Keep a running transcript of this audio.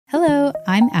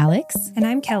I'm Alex. And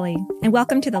I'm Kelly. And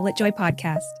welcome to the LitJoy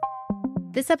podcast.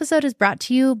 This episode is brought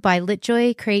to you by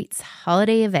LitJoy Creates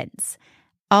holiday events.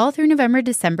 All through November,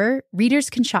 December, readers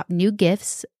can shop new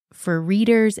gifts for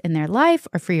readers in their life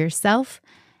or for yourself,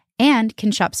 and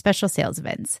can shop special sales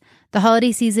events. The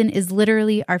holiday season is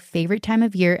literally our favorite time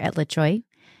of year at LitJoy.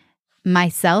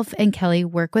 Myself and Kelly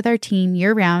work with our team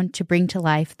year-round to bring to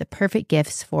life the perfect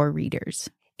gifts for readers.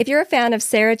 If you're a fan of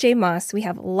Sarah J. Maas, we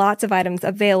have lots of items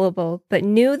available, but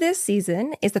new this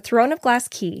season is the Throne of Glass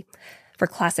key. For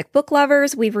classic book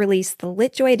lovers, we've released the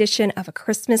LitJoy edition of A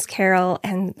Christmas Carol,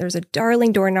 and there's a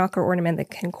darling door knocker ornament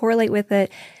that can correlate with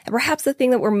it. And perhaps the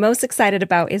thing that we're most excited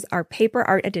about is our paper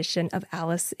art edition of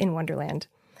Alice in Wonderland.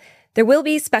 There will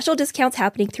be special discounts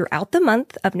happening throughout the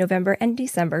month of November and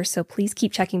December, so please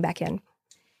keep checking back in.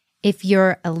 If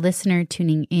you're a listener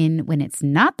tuning in when it's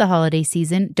not the holiday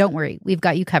season, don't worry, we've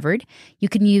got you covered. You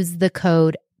can use the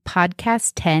code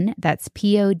podcast10, that's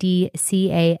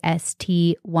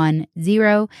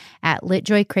PODCAST10 at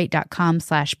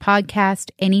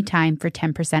litjoycrate.com/podcast anytime for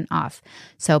 10% off.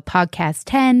 So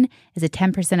podcast10 is a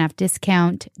 10% off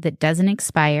discount that doesn't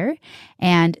expire.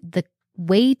 And the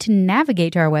way to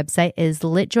navigate to our website is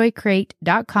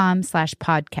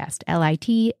litjoycrate.com/podcast,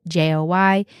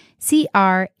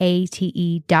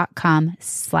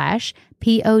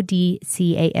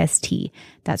 litjoycrate.com/PODCAST.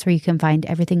 That's where you can find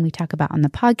everything we talk about on the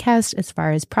podcast as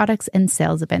far as products and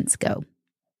sales events go.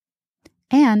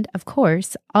 And of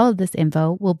course, all of this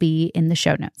info will be in the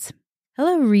show notes.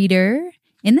 Hello, reader.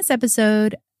 In this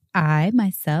episode, I,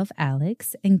 myself,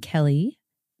 Alex, and Kelly,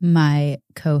 my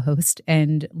co-host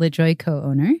and LitJoy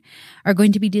co-owner, are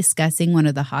going to be discussing one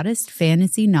of the hottest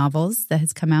fantasy novels that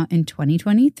has come out in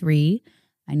 2023.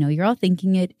 I know you're all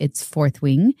thinking it's Fourth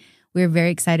Wing. We're very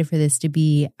excited for this to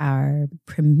be our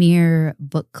premiere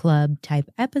book club type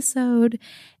episode,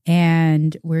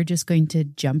 and we're just going to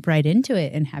jump right into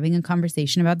it and having a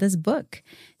conversation about this book.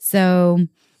 So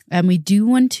we do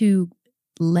want to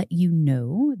let you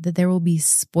know that there will be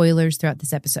spoilers throughout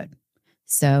this episode.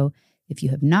 So if you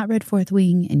have not read Fourth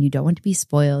Wing and you don't want to be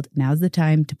spoiled, now's the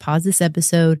time to pause this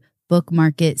episode,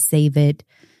 bookmark it, save it,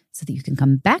 so that you can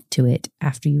come back to it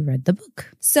after you read the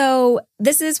book. So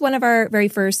this is one of our very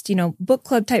first, book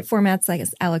club type formats, like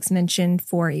as Alex mentioned,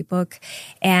 for a book.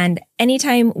 And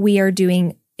anytime we are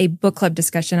doing a book club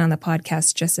discussion on the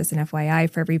podcast, just as an FYI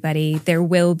for everybody, there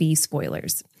will be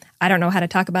spoilers. I don't know how to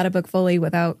talk about a book fully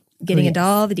without getting into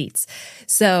all the deets.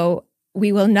 So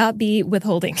we will not be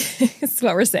withholding, is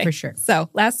what we're saying. For sure. So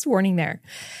last warning there.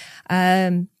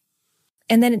 And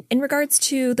then in regards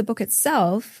to the book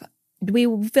itself, do we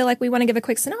feel like we want to give a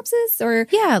quick synopsis or?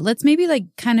 Yeah, let's maybe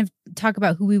kind of talk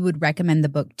about who we would recommend the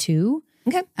book to.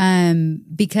 Okay.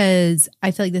 Because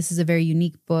I feel like this is a very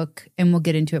unique book and we'll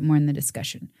get into it more in the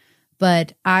discussion.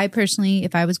 But I personally,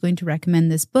 if I was going to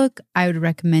recommend this book, I would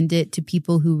recommend it to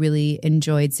people who really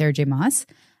enjoyed Sarah J. Maas.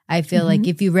 I feel like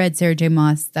if you read Sarah J.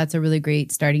 Maas, that's a really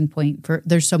great starting point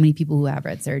there's so many people who have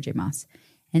read Sarah J. Maas.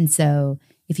 And so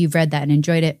if you've read that and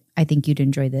enjoyed it, I think you'd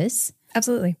enjoy this.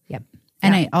 Absolutely. Yep.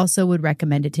 And I also would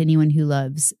recommend it to anyone who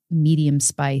loves medium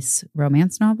spice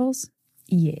romance novels.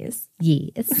 Yes.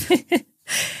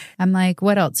 I'm like,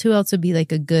 what else? Who else would be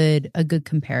like a good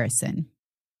comparison?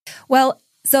 Well,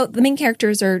 so the main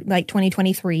characters are like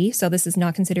 2023. So this is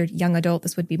not considered young adult.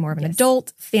 This would be more of an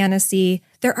adult fantasy.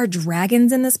 There are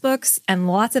dragons in this book and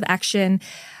lots of action.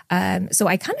 So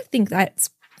I kind of think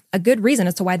that's a good reason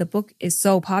as to why the book is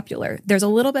so popular. There's a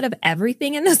little bit of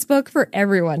everything in this book for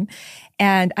everyone.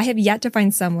 And I have yet to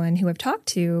find someone who I've talked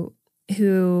to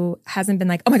who hasn't been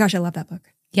like, oh my gosh, I love that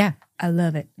book. Yeah. I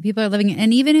love it. People are loving it.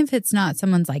 And even if it's not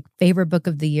someone's favorite book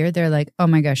of the year, they're like, oh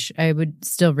my gosh, I would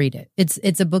still read it.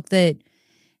 It's a book that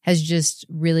has just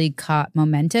really caught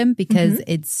momentum because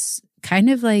it's kind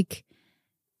of like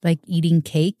eating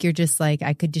cake. You're just like,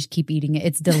 I could just keep eating it.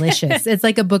 It's delicious. It's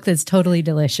like a book that's totally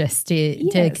delicious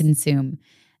to consume.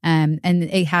 And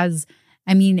it has,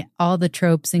 all the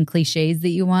tropes and cliches that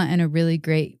you want in a really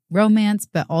great romance,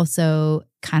 but also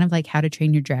kind of like How to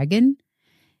Train Your Dragon.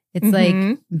 It's like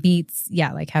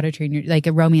How to Train Your, like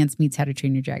a romance meets How to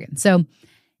Train Your Dragon. So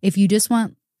if you just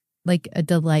want like a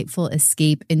delightful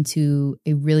escape into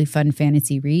a really fun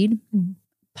fantasy read,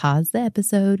 pause the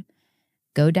episode,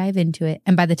 go dive into it.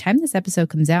 And by the time this episode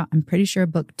comes out, I'm pretty sure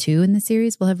book 2 in the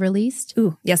series will have released.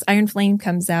 Ooh, yes. Iron Flame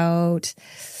comes out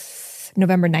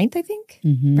November 9th, I think,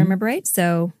 if I remember right.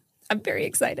 So I'm very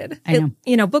excited. I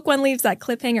know. Book 1 leaves that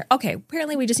cliffhanger. Okay,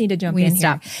 apparently we just need to jump in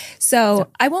here. So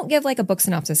I won't give like a book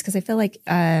synopsis because I feel like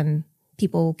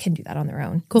people can do that on their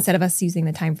own instead of us using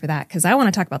the time for that, because I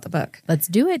want to talk about the book. Let's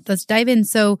do it. Let's dive in.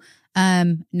 So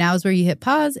Now is where you hit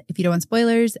pause if you don't want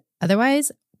spoilers.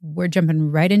 Otherwise, we're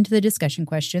jumping right into the discussion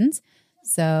questions.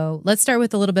 So let's start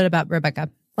with a little bit about Rebecca.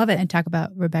 Love it. And talk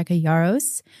about Rebecca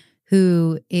Yarros,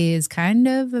 who is kind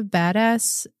of a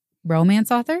badass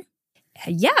romance author.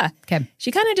 Yeah. Okay.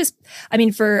 She kind of just, I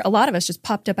mean, for a lot of us, just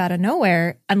popped up out of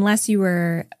nowhere, unless you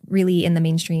were really in the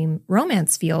mainstream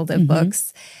romance field of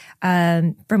books.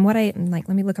 From what let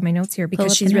me look at my notes here,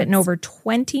 because she's written over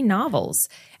 20 novels,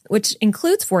 which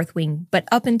includes Fourth Wing. But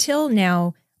up until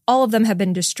now, all of them have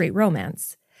been just straight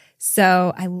romance.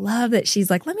 So I love that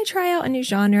she's like, let me try out a new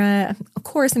genre. Of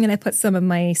course, I'm going to put some of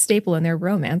my staple in there,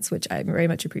 romance, which I very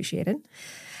much appreciated.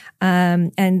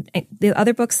 And the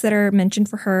other books that are mentioned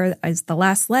for her is The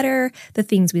Last Letter, The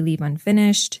Things We Leave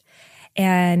Unfinished.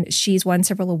 And she's won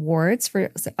several awards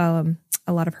for a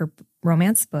lot of her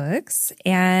romance books.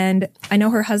 And I know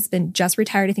her husband just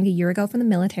retired, I think, a year ago from the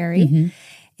military.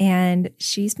 And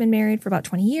she's been married for about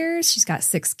 20 years. She's got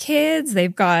 6 kids.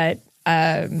 They've got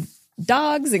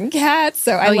dogs and cats.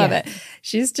 So I love it.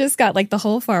 She's just got like the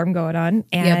whole farm going on.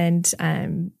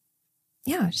 And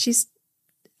she's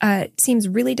seems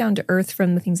really down to earth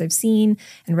from the things I've seen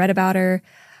and read about her.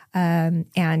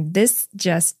 And this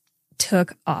just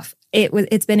took off.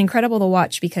 It's been incredible to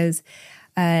watch because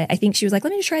I think she was like,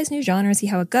 let me just try this new genre, see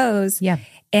how it goes. Yeah.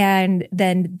 And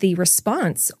then the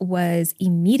response was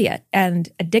immediate and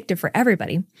addictive for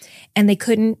everybody. And they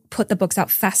couldn't put the books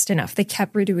out fast enough. They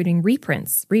kept redoing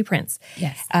reprints.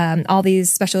 Yes. All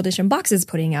these special edition boxes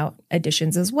putting out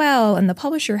editions as well, and the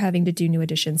publisher having to do new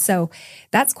editions. So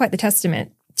that's quite the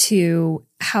testament to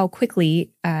how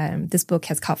quickly this book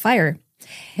has caught fire.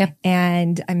 Yep.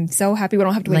 And I'm so happy we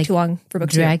don't have to wait too long for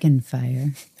book 2.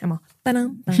 Dragonfire. I'm all,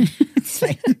 ba-dum.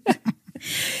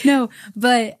 No,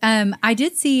 but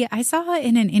I saw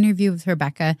in an interview with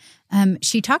Rebecca,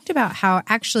 she talked about how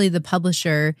actually the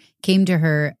publisher came to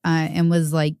her and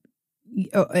was like,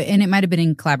 and it might have been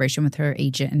in collaboration with her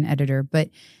agent and editor, but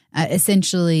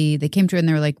essentially they came to her and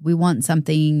they were like, we want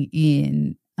something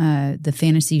in the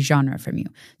fantasy genre from you.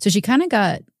 So she kind of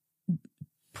got,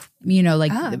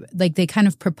 like they kind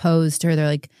of proposed to her. They're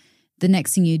like, the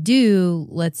next thing you do,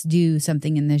 let's do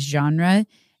something in this genre.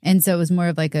 And so it was more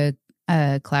of like a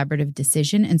collaborative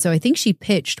decision. And so I think she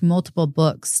pitched multiple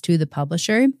books to the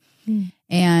publisher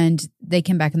and they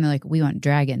came back and they're like, we want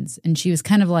dragons. And she was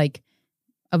kind of like,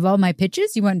 of all my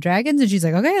pitches, you want dragons? And she's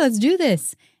like, okay, let's do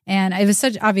this. And it was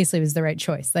obviously it was the right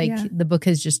choice. Like the book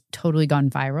has just totally gone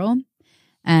viral.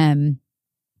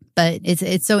 But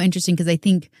it's so interesting because I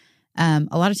think a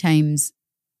lot of times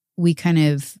we kind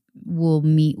of will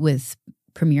meet with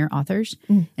premier authors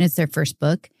and it's their first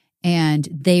book and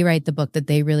they write the book that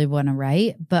they really want to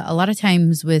write. But a lot of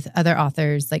times with other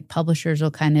authors, like publishers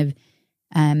will kind of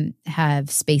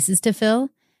have spaces to fill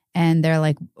and they're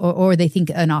like, or they think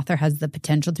an author has the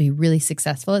potential to be really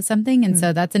successful at something. And so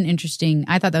I thought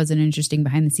that was an interesting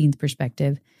behind the scenes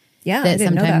perspective. Yeah, that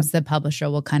sometimes the publisher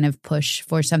will kind of push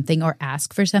for something or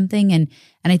ask for something. And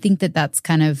I think that's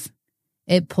kind of,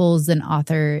 it pulls an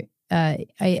author.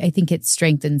 I think it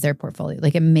strengthens their portfolio.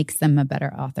 Like it makes them a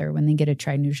better author when they get to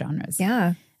try new genres. Yeah.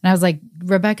 And I was like,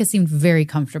 Rebecca seemed very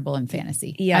comfortable in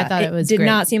fantasy. Yeah. I thought it was did great.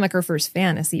 not seem like her first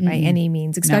fantasy by any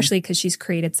means, especially because she's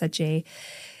created such a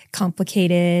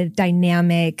complicated,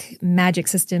 dynamic magic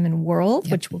system and world,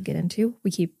 which we'll get into.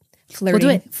 We keep flirting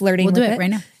we'll do with it right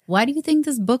now. Why do you think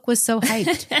this book was so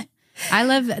hyped? I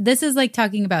love, this is like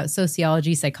talking about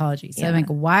sociology, psychology. So I'm like,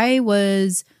 why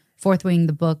was Fourth Wing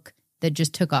the book that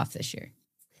just took off this year?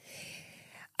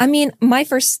 I mean, my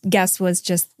first guess was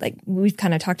just like, we've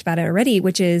kind of talked about it already,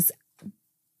 which is,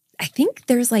 I think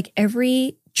there's like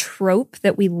every trope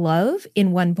that we love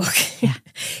in one book. Yeah.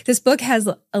 This book has,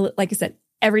 like I said,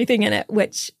 everything in it,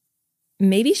 which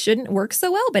maybe shouldn't work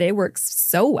so well, but it works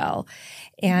so well.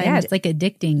 And it's like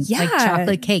addicting. Yeah. Like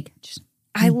chocolate cake.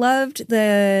 I loved for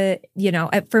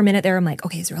a minute there, I'm like,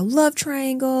 okay, is there a love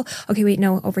triangle? Okay, wait,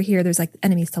 no, over here, there's like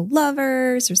enemies to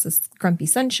lovers. There's this grumpy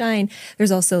sunshine.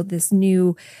 There's also this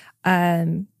new,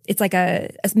 it's like a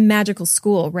magical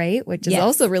school, right? Which is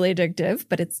also really addictive,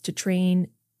 but it's to train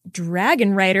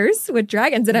dragon riders with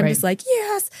dragons. And I'm just like,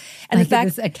 yes. And like the fact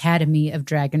this academy of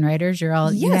dragon riders,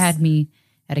 you had me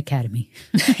at academy.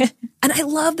 And I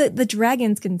love that the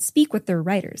dragons can speak with their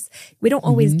riders. We don't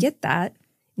always get that.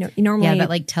 You normally that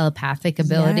like telepathic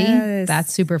ability. Yes.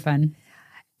 That's super fun.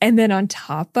 And then on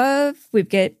top of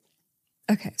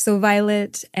so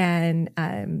Violet and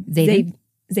Xaden.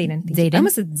 I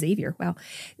almost said Xavier. Wow.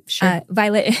 Sure.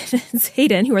 Violet and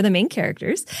Xaden, who are the main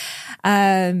characters.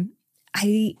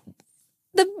 I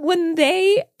when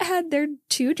they had their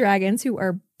two dragons who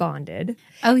are bonded.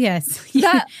 Oh, yes.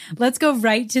 Let's go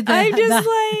right to the... I'm just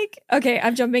like, okay,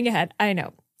 I'm jumping ahead. I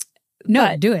know. No,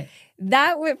 But do it.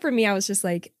 that went for me. I was just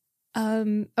like,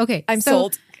 Okay. I'm so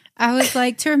sold. I was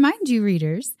like, to remind you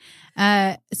readers,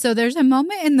 so there's a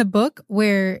moment in the book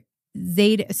where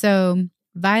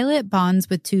Violet bonds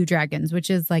with two dragons, which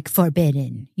is like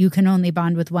forbidden. You can only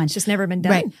bond with one. It's just never been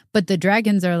done. Right. But the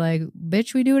dragons are like,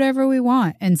 bitch, we do whatever we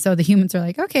want. And so the humans are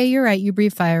like, okay, you're right. You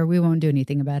breathe fire. We won't do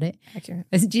anything about it. Accurate.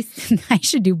 I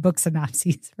should do book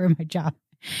synopses for my job.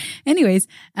 Anyways,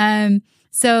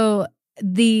 so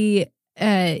the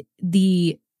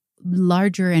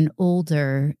larger and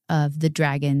older of the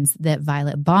dragons that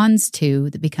Violet bonds to,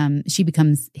 she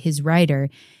becomes his rider.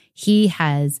 He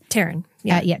has Terran.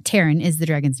 Terran is the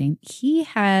dragon's name. He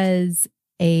has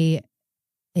he's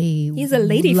a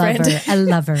lady lover, friend. a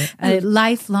lover, a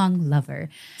lifelong lover.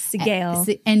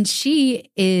 Sigale. And she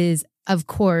is, of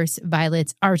course,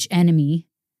 Violet's arch enemy.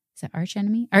 Is that arch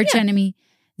enemy? Arch enemy,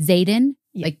 Xaden.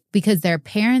 Yeah. Like, because their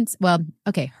parents,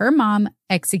 her mom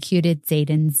executed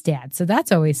Xaden's dad. So that's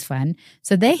always fun.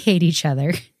 So they hate each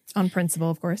other. On principle,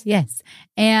 of course. Yes.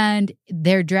 And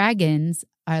their dragons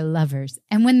are lovers.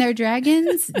 And when their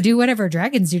dragons do whatever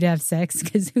dragons do to have sex,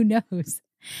 because who knows,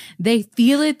 they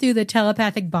feel it through the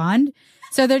telepathic bond.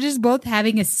 So they're just both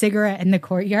having a cigarette in the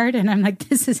courtyard. And I'm like,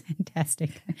 this is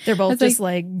fantastic. They're both just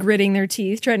like gritting their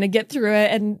teeth, trying to get through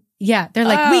it. And yeah, they're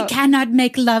like, we cannot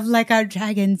make love like our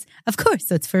dragons. Of course,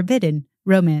 it's forbidden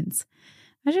romance.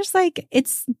 I was just like,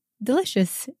 it's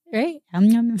delicious, right? I'm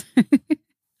like,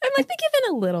 they give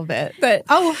in a little bit, but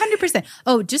 100%.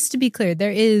 Oh, just to be clear,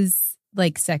 there is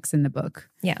like sex in the book.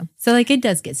 Yeah. So like it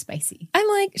does get spicy. I'm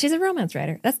like, she's a romance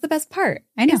writer. That's the best part.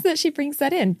 I know. Is that she brings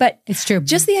that in. But it's true.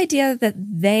 Just the idea that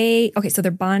so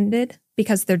they're bonded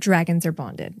because their dragons are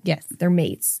bonded. Yes. They're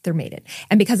mates. They're mated.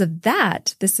 And because of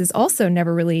that, this has also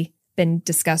never really been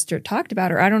discussed or talked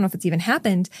about, or I don't know if it's even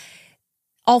happened.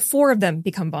 All four of them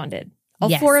become bonded. All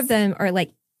four of them are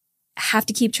like, have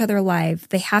to keep each other alive.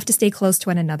 They have to stay close to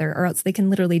one another or else they can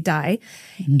literally die.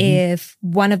 Mm-hmm. If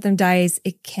one of them dies,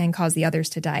 it can cause the others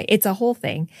to die. It's a whole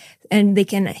thing. And they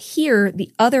can hear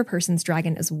the other person's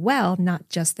dragon as well, not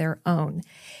just their own.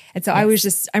 And so I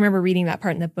remember reading that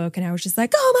part in the book and I was just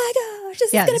like, oh my gosh,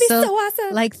 this is going to be so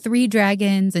awesome. Like 3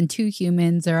 dragons and 2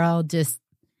 humans are all just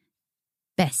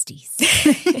besties.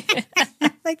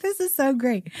 Like, this is so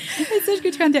great. It's such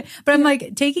good content. But I'm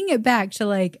like taking it back to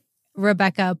like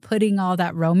Rebecca putting all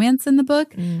that romance in the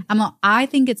book. I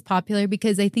think it's popular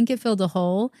because I think it filled a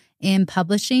hole in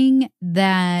publishing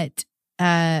that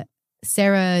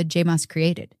Sarah J. Maas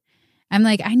created. I'm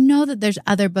like, I know that there's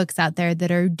other books out there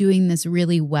that are doing this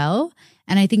really well.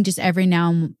 And I think just every now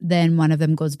and then one of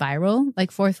them goes viral,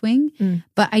 like Fourth Wing.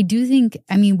 But I do think,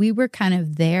 we were kind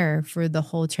of there for the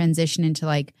whole transition into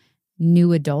like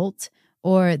new adult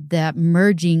or the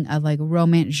merging of like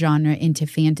romance genre into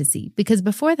fantasy. Because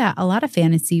before that, a lot of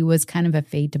fantasy was kind of a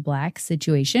fade to black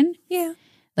situation. Yeah.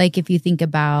 Like if you think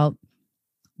about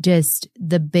just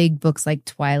the big books like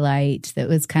Twilight, that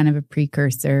was kind of a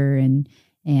precursor, and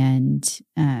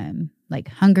like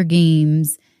Hunger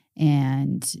Games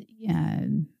and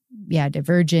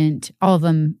Divergent, all of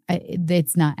them,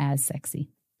 it's not as sexy.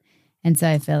 And so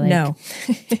I feel like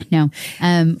no.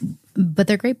 But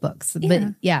they're great books. Yeah.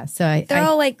 But yeah, so they're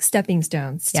all like stepping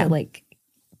stones to like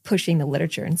pushing the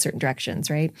literature in certain directions,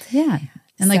 right? Yeah.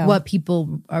 And like what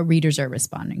people, our readers are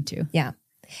responding to. Yeah.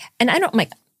 And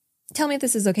tell me if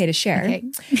this is okay to share. Okay.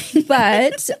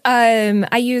 But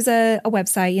I use a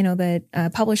website,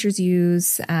 that publishers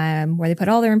use where they put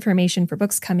all their information for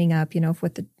books coming up,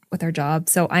 with our job.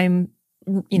 So I'm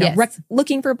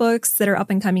looking for books that are up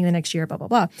and coming the next year, blah, blah,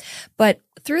 blah. But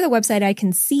through the website, I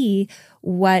can see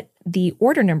what the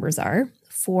order numbers are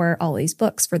for all these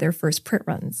books for their first print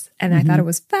runs. And I thought it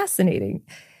was fascinating.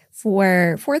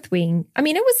 For Fourth Wing, it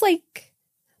was like,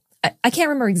 I can't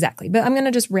remember exactly, but I'm going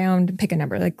to just round and pick a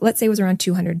number. Like, let's say it was around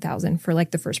 200,000 for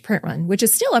like the first print run, which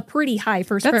is still a pretty high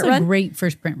print run. That's a great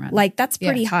first print run. Like, that's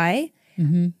pretty high.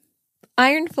 Mm-hmm.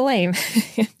 Iron Flame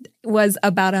was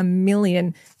about 1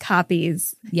 million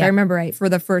copies, if I remember right, for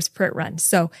the first print run.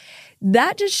 So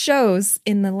that just shows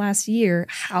in the last year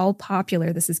how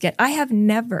popular this is getting. I have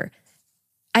never,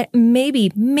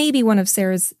 maybe one of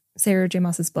Sarah J.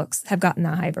 Maas's books have gotten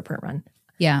that high of a print run.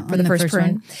 Yeah, for the first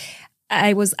print.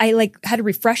 I had to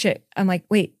refresh it. I'm like,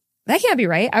 wait, that can't be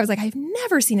right. I was like, I've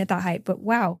never seen it that high, but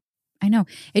wow. I know.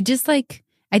 It just like,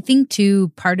 I think too,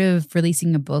 part of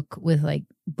releasing a book with like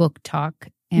Book Talk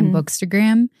and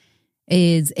Bookstagram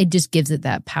is it just gives it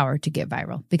that power to get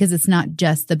viral, because it's not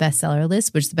just the bestseller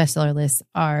list, which the bestseller lists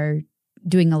are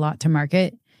doing a lot to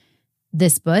market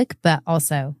this book, but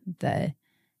also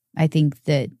I think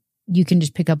that you can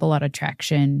just pick up a lot of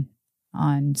traction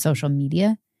on social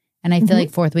media. And I feel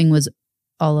like Fourth Wing was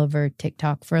all over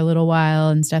TikTok for a little while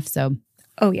and stuff. So,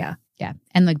 oh yeah. Yeah.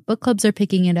 And like book clubs are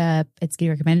picking it up. It's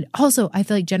getting recommended. Also, I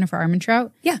feel like Jennifer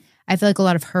Armentrout. Yeah. I feel like a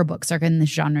lot of her books are in this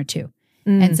genre too.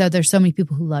 And so there's so many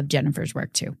people who love Jennifer's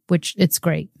work too, which it's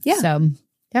great. Yeah. So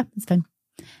yeah, it's fun.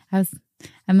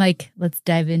 I'm like, let's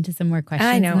dive into some more questions.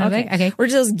 I know. Okay. We're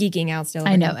just geeking out still.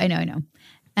 I know.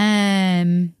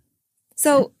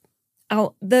 So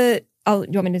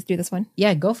you want me to do this one?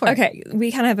 Yeah, go for it. Okay.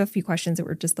 We kind of have a few questions that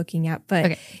we're just looking at.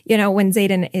 But, you know, when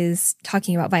Xaden is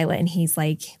talking about Violet and he's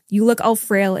like, you look all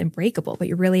frail and breakable, but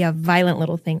you're really a violent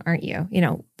little thing, aren't you? You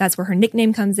know, that's where her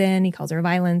nickname comes in. He calls her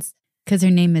Violence. Because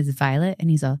her name is Violet and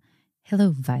he's all,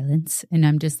 hello, Violence. And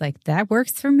I'm just like, that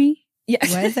works for me? Yeah.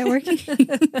 Why is that working?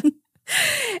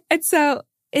 And so,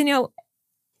 you know,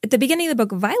 at the beginning of the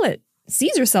book, Violet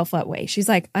sees herself that way. She's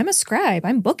like, I'm a scribe.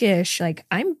 I'm bookish. Like,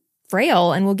 I'm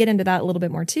frail. And we'll get into that a little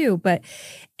bit more too.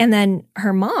 And then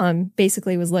her mom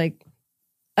basically was like,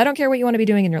 I don't care what you want to be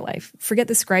doing in your life. Forget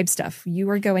the scribe stuff. You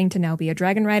are going to now be a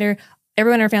dragon rider.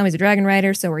 Everyone in our family is a dragon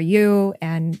rider. So are you.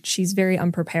 And she's very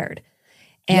unprepared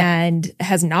and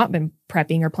has not been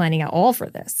prepping or planning at all for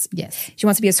this. Yes. She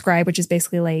wants to be a scribe, which is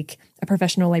basically like a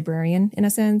professional librarian in a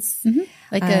sense.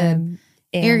 Like a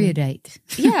erudite.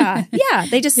 Yeah.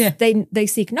 They just, they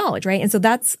seek knowledge, right? And so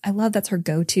I love that's her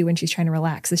go-to when she's trying to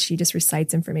relax, is she just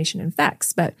recites information and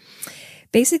facts. But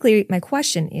basically my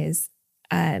question is,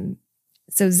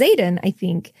 so Xaden, I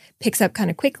think, picks up kind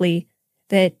of quickly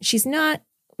that she's not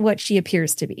what she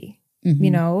appears to be,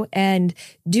 you know? And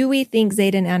do we think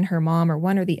Xaden and her mom, or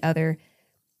one or the other,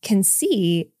 can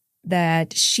see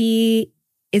that she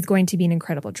is going to be an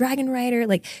incredible dragon rider?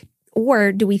 Like,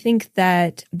 or do we think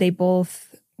that they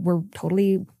both were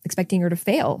totally expecting her to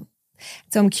fail?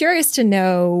 So I'm curious to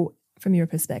know from your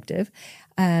perspective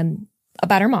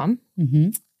about her mom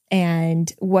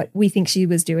and what we think she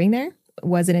was doing there.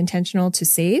 Was it intentional to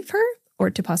save her or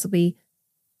to possibly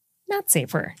not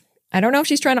save her? I don't know if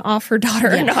she's trying to off her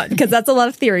daughter or not, because that's a lot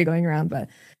of theory going around. But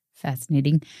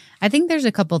fascinating. I think there's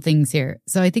a couple things here.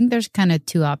 So I think there's kind of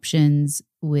two options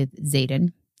with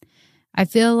Xaden. I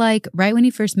feel like right when he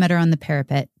first met her on the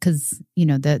parapet, because, you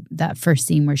know, that first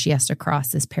scene where she has to cross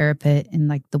this parapet in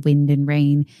like the wind and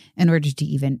rain in order to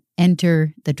even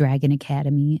enter the Dragon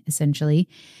Academy, essentially,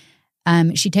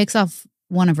 she takes off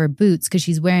one of her boots because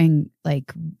she's wearing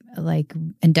like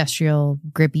industrial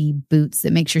grippy boots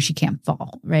that make sure she can't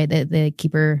fall, right? They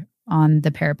keep her on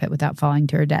the parapet without falling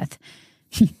to her death.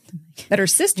 That her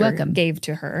sister gave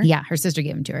to her. Yeah, her sister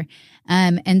gave them to her.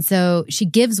 And so she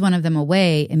gives one of them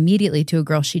away immediately to a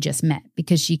girl she just met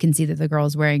because she can see that the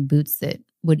girl's wearing boots that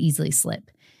would easily slip.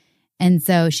 And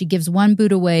so she gives one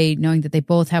boot away knowing that they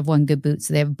both have one good boot,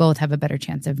 so they both have a better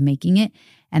chance of making it.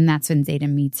 And that's when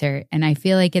Xaden meets her. And I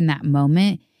feel like in that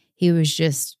moment, he was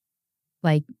just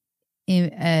like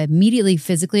immediately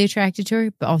physically attracted to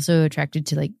her, but also attracted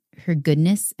to like her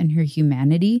goodness and her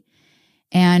humanity.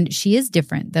 And she is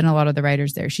different than a lot of the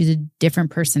writers there. She's a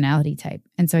different personality type.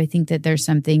 And so I think that there's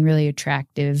something really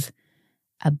attractive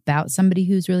about somebody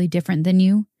who's really different than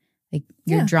you. Like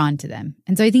you're drawn to them.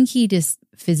 And so I think he just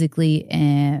physically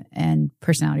and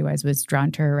personality-wise was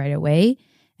drawn to her right away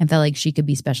and felt like she could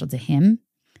be special to him.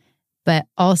 But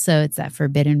also it's that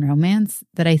forbidden romance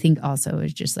that I think also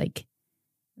is just like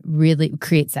really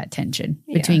creates that tension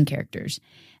between characters.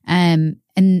 And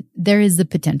there is the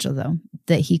potential, though,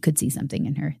 that he could see something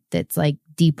in her that's like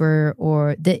deeper,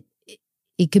 or that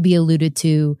it could be alluded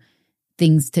to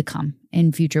things to come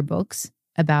in future books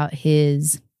about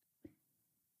his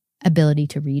ability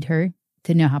to read her,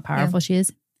 to know how powerful she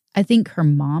is. I think her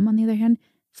mom, on the other hand,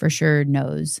 for sure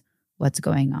knows what's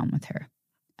going on with her.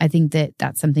 I think that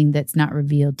that's something that's not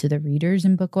revealed to the readers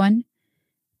in book one,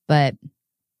 but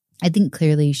I think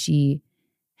clearly she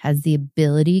has the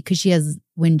ability, because she has,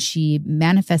 when she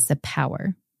manifests a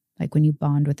power, like when you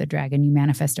bond with a dragon, you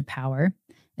manifest a power,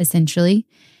 essentially.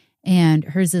 And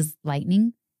hers is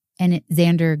lightning. And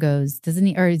Xander goes, doesn't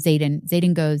he? Or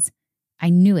Xaden goes, I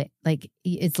knew it. Like,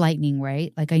 it's lightning,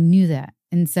 right? Like, I knew that.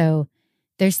 And so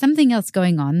there's something else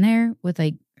going on there with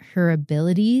like her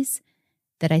abilities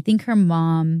that I think her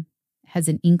mom has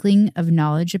an inkling of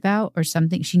knowledge about, or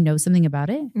something. She knows something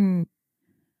about it. And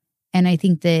I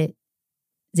think that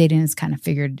Xaden has kind of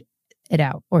figured it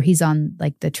out, or he's on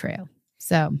like the trail.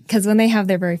 So, because when they have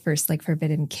their very first like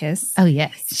forbidden kiss, oh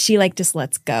yes, she like just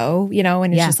lets go, you know,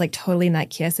 and it's just like totally in that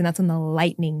kiss, and that's when the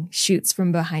lightning shoots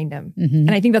from behind him,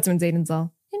 and I think that's when Xaden's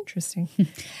all interesting.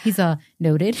 He's all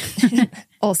noted.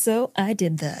 Also, I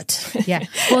did that. Yeah.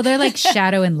 Well, they're like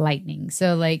shadow and lightning.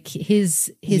 So like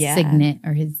his signet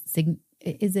or his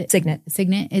is it Signet?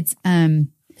 It's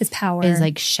His power is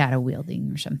like shadow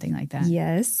wielding or something like that.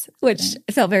 Yes, which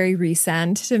felt very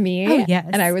Rhysand to me. Oh, yes.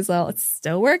 And I was, well, it's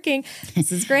still working.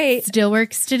 This is great. Still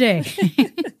works today.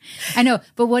 I know.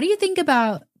 But what do you think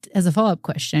about, as a follow-up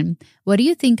question, what do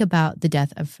you think about the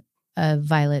death of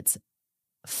Violet's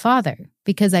father?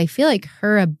 Because I feel like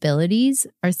her abilities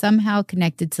are somehow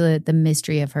connected to the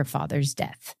mystery of her father's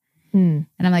death. And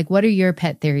I'm like, what are your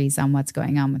pet theories on what's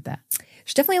going on with that?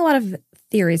 There's definitely a lot of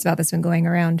theories about this one going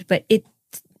around, but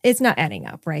it's not adding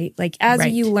up, right? Like as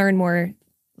you learn more,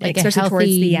 like especially a towards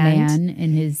the end, man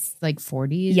in his like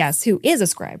 40s. Yes, who is a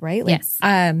scribe, right? Like, yes.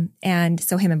 And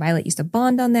so him and Violet used to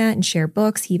bond on that and share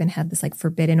books. He even had this like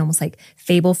forbidden, almost like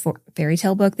fairy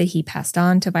tale book that he passed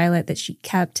on to Violet that she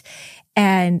kept.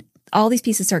 And all these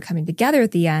pieces start coming together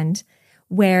at the end,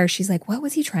 where she's like, "What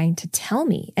was he trying to tell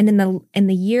me?" And in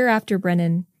the year after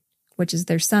Brennan, which is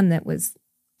their son that was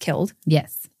killed,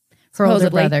 yes, her older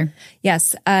brother,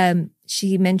 yes,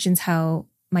 she mentions how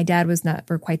my dad was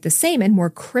never quite the same and more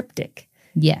cryptic.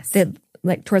 Yes. That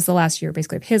like towards the last year,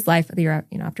 basically, of his life, the year,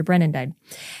 after Brennan died.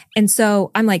 And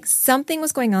so I'm like, something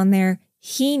was going on there.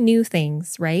 He knew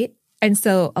things, right? And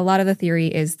so a lot of the theory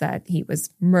is that he was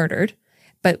murdered.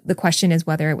 But the question is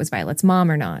whether it was Violet's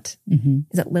mom or not.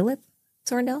 Is it Lilith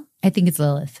Sorrendale? I think it's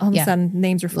Lilith. All of a sudden,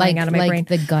 names are flying out of my brain.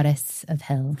 The goddess of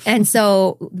hell. And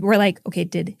so we're like, okay,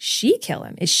 did she kill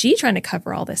him? Is she trying to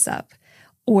cover all this up?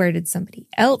 Or did somebody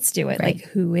else do it? Right. Like,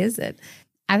 who is it?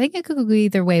 I think it could go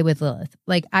either way with Lilith.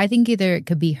 Like, I think either it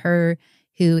could be her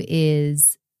who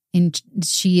is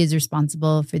she is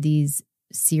responsible for these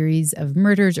series of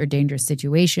murders or dangerous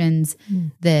situations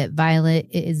that Violet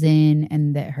is in,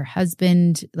 and that her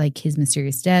husband, like his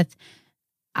mysterious death,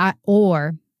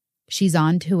 or she's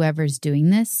on to whoever's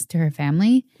doing this to her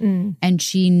family, and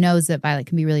she knows that Violet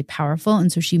can be really powerful,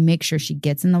 and so she makes sure she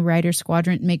gets in the Rider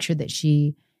Squadron, make sure that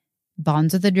she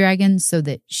bonds with the dragon so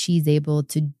that she's able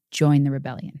to join the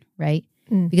rebellion, right?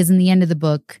 Because in the end of the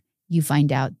book, you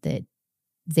find out that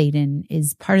Xaden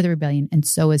is part of the rebellion, and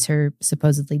so is her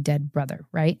supposedly dead brother,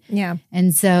 right? Yeah.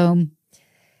 And so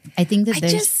I think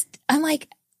that I'm like,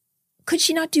 could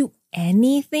she not do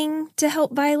anything to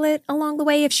help Violet along the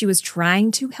way if she was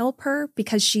trying to help her?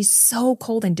 Because she's so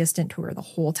cold and distant to her the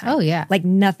whole time. Oh, yeah. Like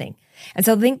nothing. And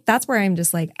so I think that's where I'm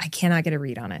just like, I cannot get a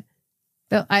read on it.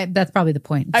 That's probably the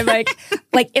point. I'm like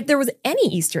if there was any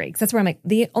Easter eggs, that's where I'm like,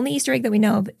 the only Easter egg that we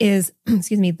know of is,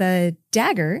 the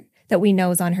dagger that we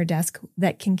know is on her desk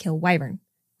that can kill Wyvern,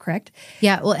 correct?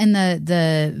 Yeah, well, and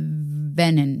the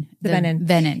venom.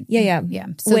 Venom. Yeah.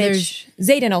 So which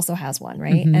Xaden also has one,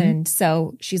 right? And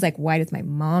so she's like, why does my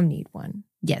mom need one?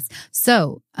 Yes.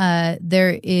 So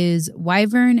there is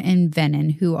Wyvern and Venom,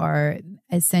 who are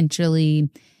essentially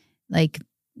like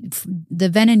the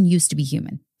Venom used to be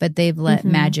human, but they've let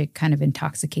magic kind of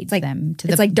intoxicate them.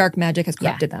 It's like dark magic has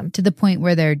corrupted them. To the point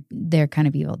where they're kind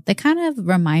of evil. They kind of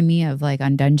remind me of like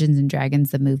on Dungeons and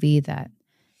Dragons, the movie, that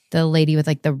the lady with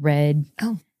like the red,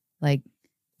 like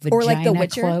vagina or like the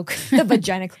Witcher cloak. The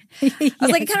vagina cloak. I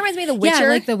was like, it kind of reminds me of the Witcher. Yeah,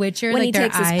 like the Witcher. When like he their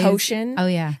takes eyes. his potion. Oh,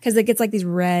 yeah. Because it gets like these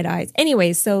red eyes.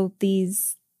 Anyway, so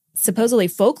these supposedly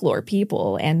folklore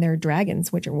people and their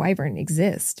dragons, which are Wyvern,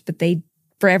 exist, but they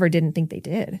forever didn't think they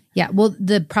did. Yeah. Well,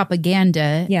 the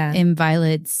propaganda in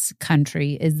Violet's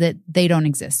country is that they don't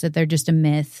exist, that they're just a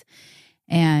myth.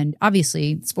 And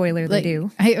obviously, spoiler, they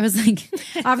do. I was like,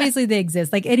 obviously they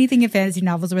exist. Like anything in fantasy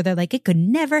novels where they're like, it could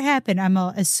never happen. I'm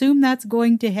going to assume that's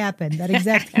going to happen. That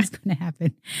exact thing's going to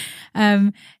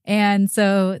happen. And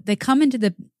so they come into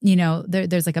the,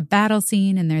 there's like a battle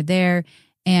scene and they're there,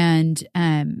 and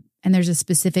there's a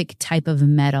specific type of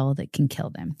metal that can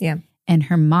kill them. Yeah. And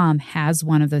her mom has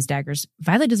one of those daggers.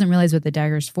 Violet doesn't realize what the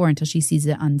dagger's for until she sees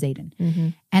it on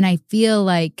Xaden. And I feel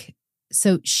like,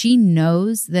 so she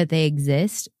knows that they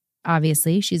exist.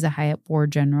 Obviously, she's a high up war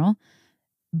general,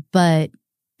 but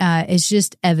it's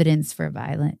just evidence for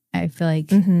Violet. I feel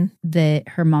like that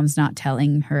her mom's not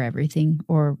telling her everything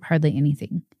or hardly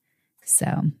anything.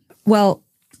 So, well,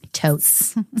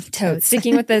 totes.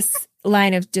 Sticking with this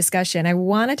line of discussion, I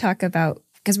want to talk about,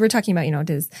 because we're talking about,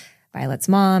 does Violet's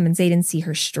mom and Xaden see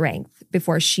her strength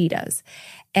before she does?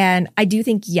 And I do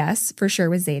think yes, for sure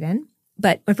with Xaden.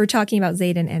 But if we're talking about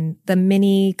Xaden and the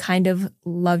mini kind of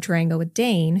love triangle with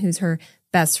Dane, who's her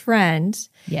best friend,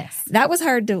 yes, that was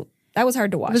hard to watch.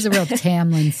 It was a real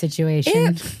Tamlin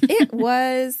situation. It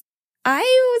was.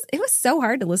 It was so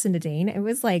hard to listen to Dane. It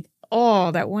was like,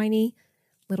 oh, that whiny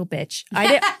little bitch.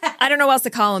 I I don't know what else to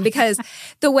call him, because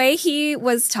the way he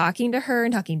was talking to her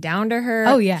and talking down to her.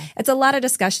 Oh, yeah. It's a lot of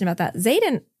discussion about that.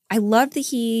 Xaden, I loved that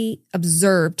he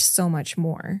observed so much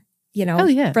more, you know, Oh,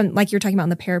 yeah. from like you're talking about in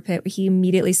the parapet, he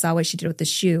immediately saw what she did with the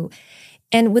shoe.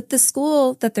 And with the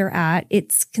school that they're at,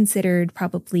 it's considered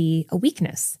probably a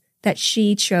weakness that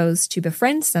she chose to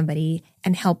befriend somebody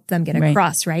and help them get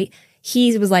across, right?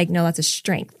 He was like, no, that's a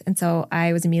strength. And so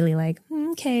I was immediately like,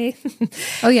 okay.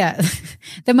 Oh, yeah.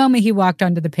 The moment he walked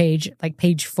onto the page, like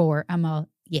page 4, I'm all,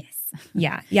 yes.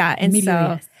 Yeah. And so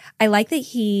yes. I like that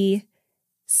he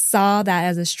saw that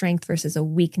as a strength versus a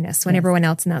weakness when everyone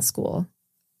else in that school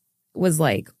was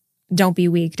like, don't be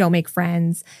weak, don't make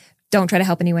friends, don't try to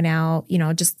help anyone out, you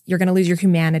know, just you're going to lose your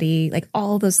humanity, like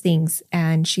all those things.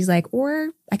 And she's like,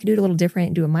 or I could do it a little different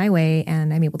and do it my way.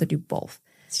 And I'm able to do both.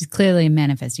 She's clearly a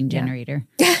manifesting generator.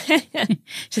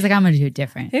 She's like, I'm going to do it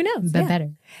different. Who knows? But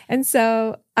better. And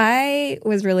so I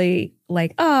was really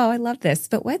like, oh, I love this.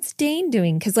 But what's Dain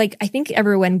doing? Because like, I think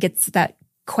everyone gets that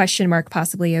question mark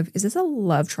possibly of, is this a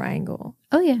love triangle?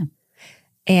 Oh, yeah.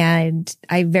 And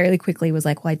I very quickly was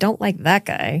like, well, I don't like that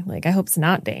guy. Like, I hope it's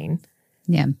not Dain.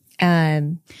 Yeah.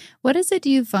 What is it do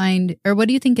you find, or what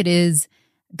do you think it is?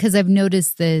 Because I've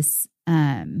noticed this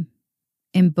in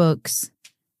books,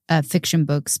 fiction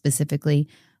books specifically,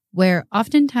 where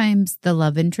oftentimes the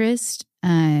love interest,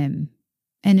 and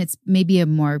it's maybe a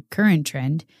more current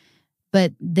trend,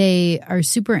 but they are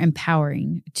super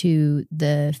empowering to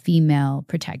the female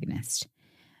protagonist.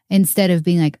 Instead of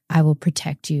being like, I will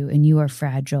protect you and you are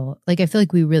fragile. Like, I feel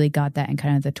like we really got that in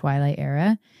kind of the Twilight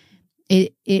era.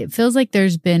 It feels like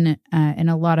there's been in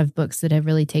a lot of books that have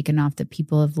really taken off that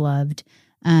people have loved.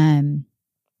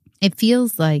 It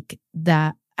feels like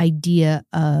that idea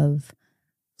of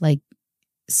like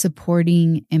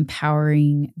supporting,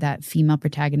 empowering that female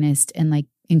protagonist and like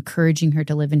encouraging her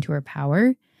to live into her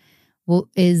power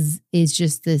is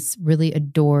just this really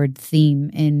adored theme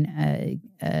in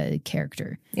a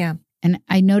character. Yeah. And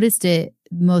I noticed it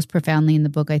most profoundly in the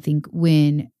book, I think,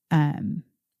 when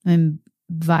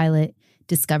Violet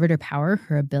discovered her power,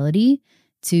 her ability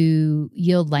to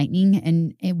yield lightning.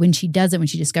 And when she does it, when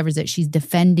she discovers it, she's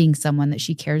defending someone that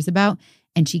she cares about,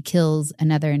 and she kills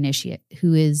another initiate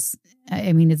who is,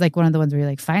 I mean, it's like one of the ones where you're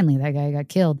like, finally, that guy got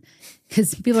killed.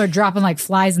 Because people are dropping like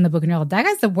flies in the book and you're like, that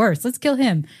guy's the worst. Let's kill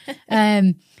him.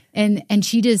 And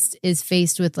she just is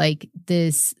faced with like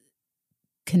this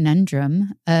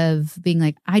conundrum of being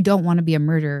like, I don't want to be a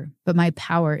murderer, but my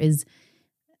power is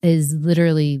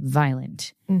literally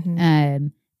violent. Mm-hmm.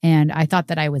 And I thought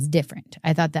that I was different.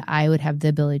 I thought that I would have the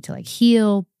ability to like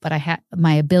heal, but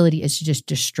my ability is to just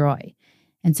destroy.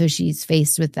 And so she's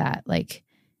faced with that like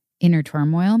inner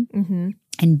turmoil. Mm-hmm.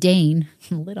 And Dain,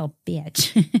 little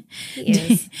bitch, he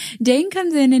is. Dain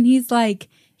comes in and he's like,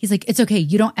 it's okay.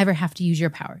 You don't ever have to use your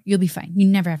power. You'll be fine. You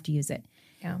never have to use it.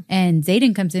 Yeah. And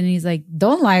Xaden comes in and he's like,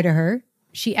 don't lie to her.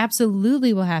 She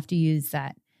absolutely will have to use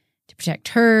that to protect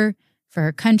her, for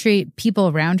her country. People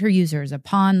around her use her as a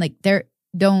pawn. Like,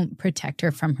 don't protect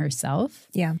her from herself.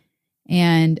 Yeah.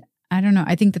 And I don't know.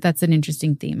 I think that that's an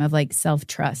interesting theme of like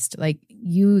self-trust. Like,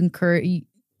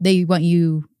 they want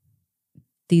you,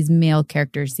 these male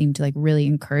characters seem to like really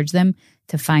encourage them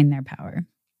to find their power.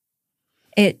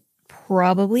 It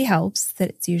probably helps that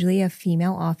it's usually a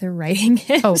female author writing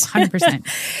it. Oh,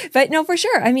 100%. But no, for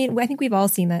sure. I mean, I think we've all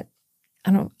seen that.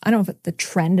 I don't know if the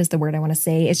trend is the word I want to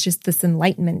say. It's just this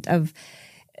enlightenment of,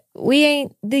 we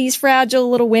ain't these fragile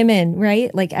little women,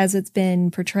 right? Like, as it's been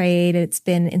portrayed, it's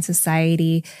been in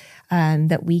society,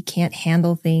 that we can't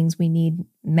handle things. We need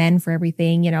men for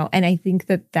everything, you know? And I think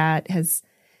that has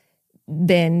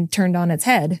been turned on its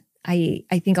head. I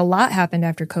think a lot happened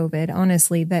after COVID,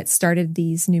 honestly, that started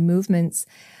these new movements.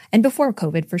 And before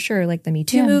COVID, for sure, like the Me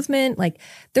Too movement, like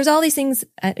there's all these things,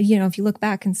 you know, if you look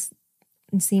back and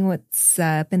seeing what's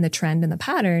been the trend and the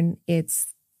pattern,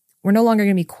 we're no longer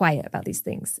going to be quiet about these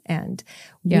things. And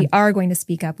we are going to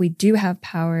speak up. We do have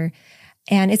power.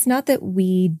 And it's not that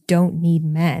we don't need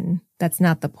men. That's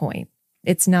not the point.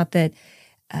 It's not that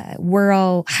we're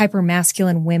all hyper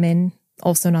masculine women.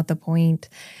 Also not the point.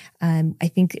 I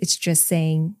think it's just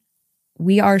saying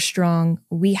we are strong.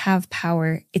 We have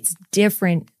power. It's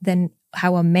different than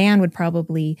how a man would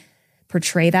probably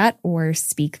portray that or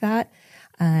speak that.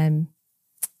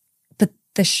 But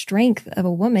the strength of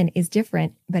a woman is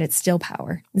different, but it's still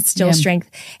power. It's still strength.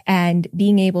 And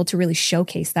being able to really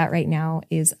showcase that right now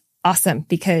is awesome,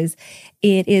 because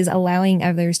it is allowing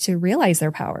others to realize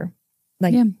their power,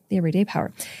 like the everyday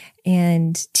power,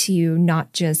 and to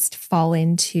not just fall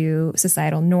into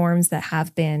societal norms that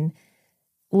have been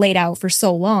laid out for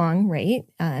so long, right?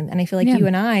 And I feel like you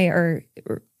and I are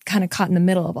kind of caught in the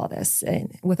middle of all this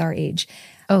with our age.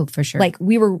 Oh, for sure. Like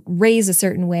we were raised a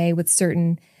certain way with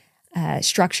certain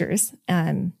structures,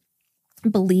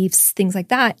 beliefs, things like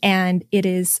that. And it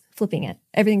is flipping it.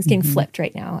 Everything's getting flipped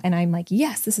right now. And I'm like,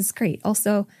 yes, this is great.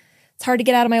 Also, it's hard to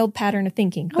get out of my old pattern of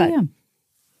thinking, but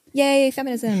yay,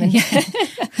 feminism. And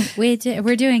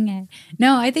we're doing it.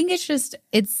 No, I think it's just,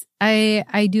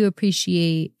 I do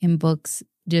appreciate in books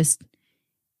just,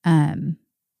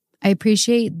 I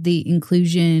appreciate the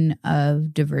inclusion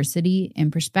of diversity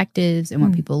and perspectives and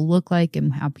what people look like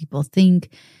and how people think,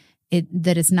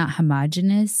 that it's not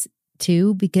homogenous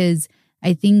too, because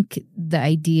I think the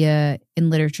idea in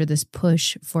literature, this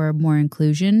push for more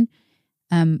inclusion,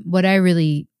 what I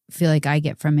really feel like I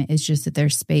get from it is just that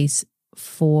there's space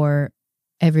for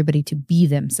everybody to be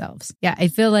themselves. Yeah, I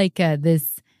feel like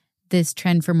this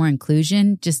trend for more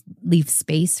inclusion just leaves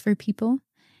space for people.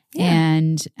 Yeah.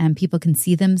 And people can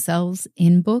see themselves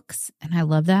in books, and I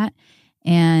love that.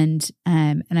 And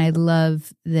I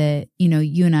love that, you know,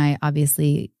 you and I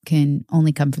obviously can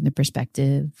only come from the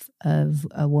perspective of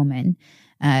a woman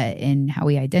in how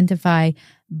we identify.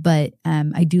 But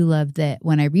I do love that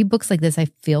when I read books like this, I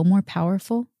feel more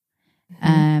powerful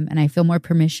and I feel more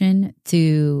permission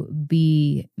to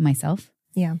be myself.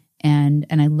 Yeah. And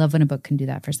I love when a book can do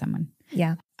that for someone.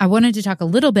 Yeah. I wanted to talk a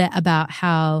little bit about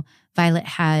how Violet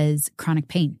has chronic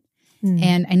pain.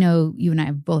 And I know you and I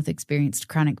have both experienced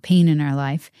chronic pain in our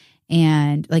life,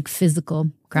 and like physical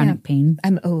chronic pain.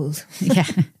 I'm old. Yeah.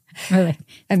 Really.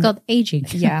 It's called aging.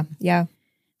 Yeah. Yeah.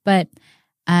 But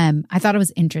I thought it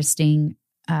was interesting,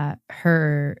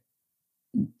 her,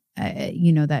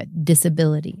 that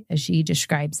disability as she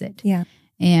describes it. Yeah.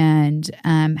 And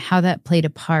how that played a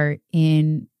part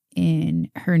in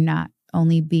her not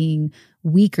only being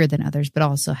weaker than others, but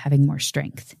also having more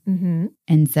strength. Mm-hmm.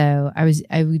 And so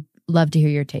I would love to hear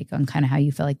your take on kind of how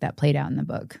you feel like that played out in the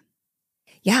book.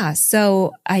 Yeah.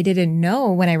 So I didn't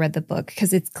know when I read the book,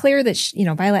 because it's clear that,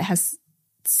 Violet has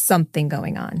something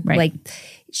going on. Right. Like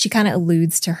she kind of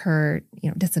alludes to her,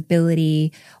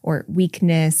 disability or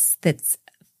weakness that's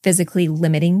physically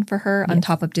limiting for her on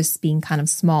top of just being kind of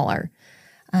smaller,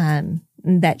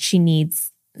 that she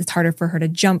needs. It's harder for her to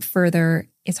jump further.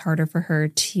 It's harder for her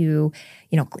to,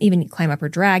 even climb up her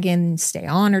dragon, stay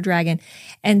on her dragon.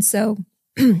 And so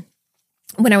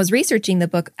when I was researching the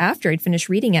book after I'd finished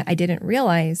reading it, I didn't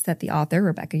realize that the author,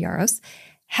 Rebecca Yarros,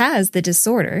 has the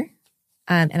disorder,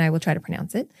 and I will try to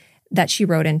pronounce it, that she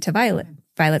wrote into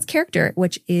Violet's character,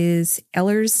 which is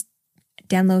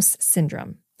Ehlers-Danlos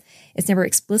syndrome. It's never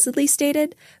explicitly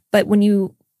stated, but when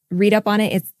you read up on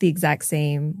it, it's the exact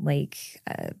same,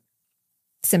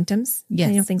 symptoms,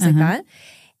 things like that.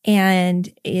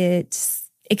 And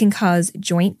it can cause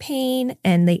joint pain,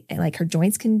 and her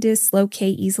joints can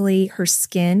dislocate easily. Her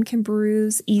skin can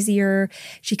bruise easier.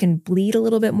 She can bleed a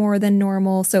little bit more than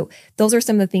normal. So those are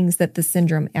some of the things that the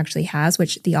syndrome actually has,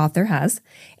 which the author has,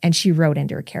 and she wrote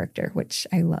into her character, which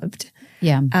I loved.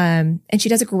 Yeah. And she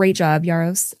does a great job,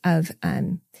 Yarros, of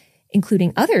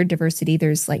including other diversity.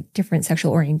 There's different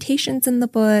sexual orientations in the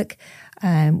book.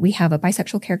 We have a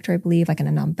bisexual character, I believe, and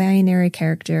a non-binary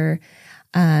character.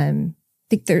 I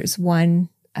think there's one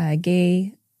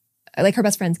gay, her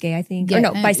best friend's gay, I think. Yeah, or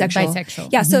no, bisexual. Bisexual.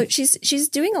 Yeah, so she's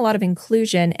doing a lot of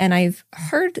inclusion, and I've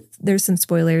heard there's some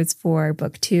spoilers for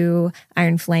book 2,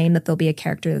 Iron Flame, that there'll be a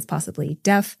character that's possibly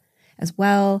deaf as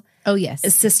well. Oh, yes. A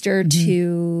sister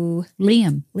to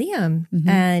Liam.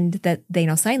 And that they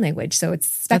know sign language. So it's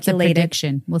speculated. That's a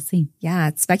prediction. We'll see. Yeah,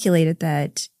 it's speculated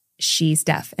that she's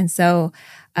deaf. And so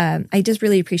I just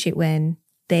really appreciate when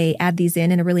they add these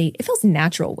in a really, it feels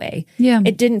natural way. Yeah.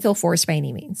 It didn't feel forced by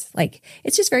any means.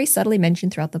 It's just very subtly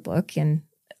mentioned throughout the book. And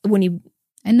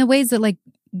and the ways that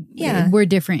we're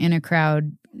different in a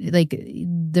crowd,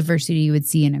 diversity you would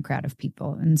see in a crowd of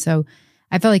people. And so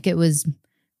I felt like it was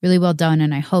really well done.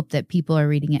 And I hope that people are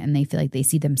reading it and they feel like they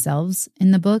see themselves in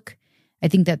the book. I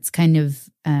think that's kind of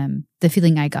the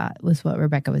feeling I got with what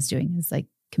Rebecca was doing, is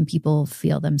can people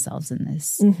feel themselves in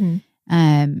this?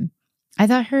 Mm-hmm.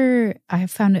 I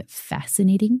found it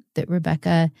fascinating that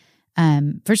Rebecca,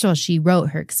 first of all, she wrote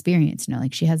her experience,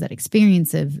 she has that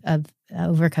experience of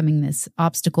overcoming this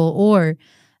obstacle, or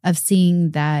of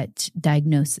seeing that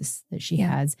diagnosis that she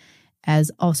has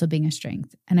as also being a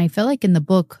strength. And I felt like in the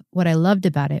book, what I loved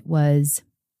about it was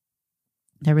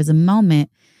there was a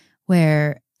moment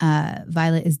where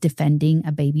Violet is defending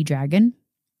a baby dragon,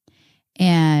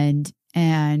 and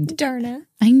Darna.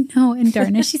 I know, and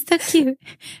Darna, she's so cute.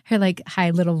 Her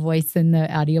high little voice in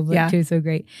the audiobook too is so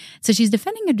great. So she's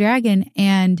defending a dragon,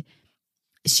 and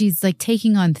she's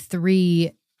taking on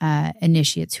 3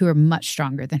 initiates who are much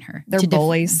stronger than her. They're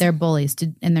bullies. They're bullies,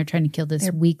 and they're trying to kill this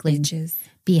weakling. Bitches.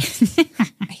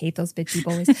 I hate those bitchy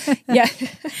bullies. Yeah.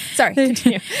 Sorry,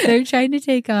 continue. They're trying to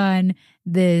take on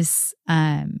this,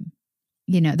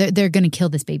 they're going to kill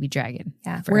this baby dragon.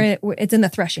 Yeah. It's in the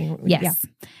threshing. Yes.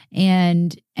 Yeah.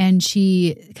 And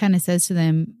she kind of says to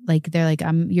them, like, they're like,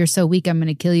 you're so weak, I'm going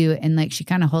to kill you. And like, she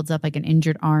kind of holds up like an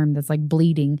injured arm that's like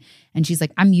bleeding. And she's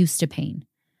like, I'm used to pain.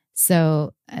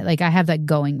 So like, I have that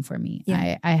going for me.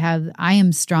 Yeah. I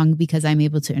am strong because I'm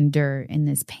able to endure in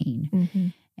this pain. Mm-hmm.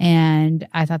 And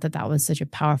I thought that was such a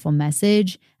powerful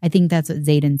message. I think that's what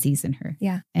Xaden sees in her.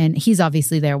 Yeah. And he's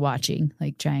obviously there watching,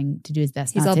 like trying to do his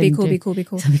best. He's all be cool.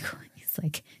 He's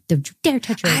like, don't you dare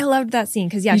touch her. I loved that scene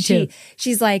because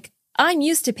she's like, I'm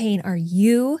used to pain. Are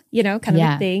you? Kind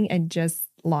of a thing, and just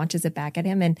launches it back at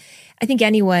him. And I think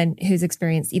anyone who's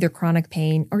experienced either chronic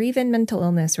pain or even mental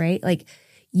illness, right? Like,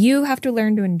 you have to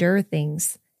learn to endure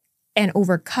things and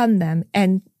overcome them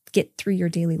and get through your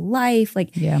daily life.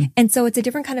 And so it's a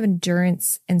different kind of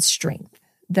endurance and strength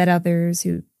that others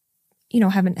who,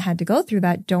 haven't had to go through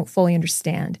that don't fully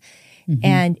understand. Mm-hmm.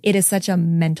 And it is such a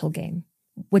mental game,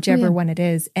 whichever one it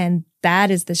is. And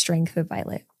that is the strength of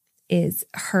Violet, is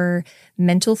her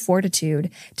mental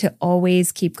fortitude to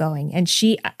always keep going. And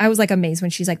I was like amazed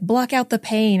when she's like, block out the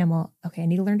pain. I'm all, okay, I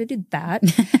need to learn to do that.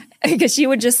 Because she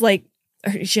would just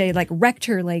she had wrecked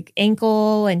her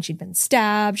ankle, and she'd been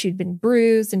stabbed, she'd been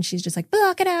bruised, and she's just like,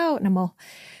 block it out. And I'm all,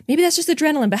 maybe that's just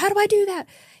adrenaline, but how do I do that?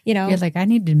 You're like, I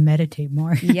need to meditate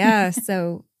more. Yeah.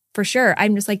 So for sure.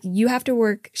 I'm just like, you have to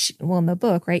work, in the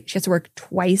book, right? She has to work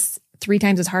 3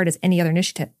 times as hard as any other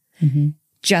initiative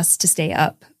just to stay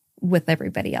up with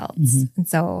everybody else. Mm-hmm. And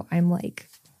so I'm like,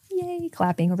 yay,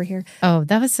 clapping over here. Oh,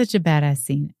 that was such a badass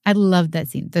scene. I loved that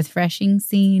scene. The threshing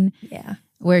scene. Yeah.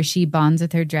 Where she bonds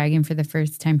with her dragon for the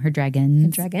first time, her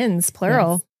dragons. Dragons,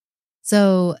 plural. Yes.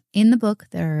 So in the book,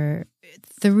 there are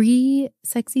 3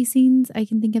 sexy scenes I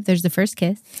can think of. There's the first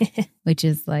kiss, which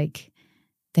is like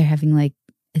they're having like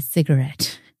a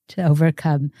cigarette to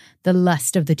overcome the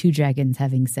lust of the 2 dragons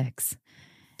having sex.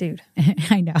 Dude.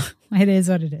 I know. It is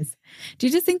what it is. Do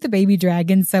you just think the baby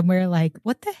dragon somewhere like,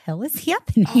 what the hell is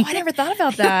happening? Oh, I never thought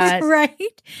about that.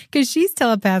 Right? Because she's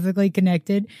telepathically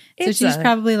connected. So she's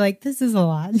probably like, this is a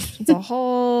lot. It's a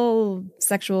whole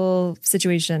sexual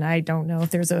situation. I don't know if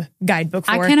there's a guidebook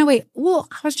for. I cannot wait. Well,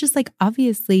 I was just like,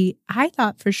 obviously, I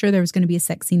thought for sure there was going to be a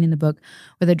sex scene in the book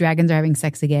where the dragons are having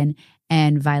sex again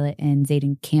and Violet and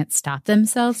Xaden can't stop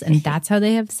themselves. And that's how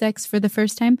they have sex for the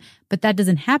first time. But that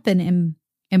doesn't happen in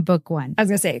book 1. I was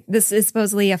going to say, this is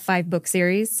supposedly a 5-book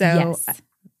series. So yes.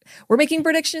 We're making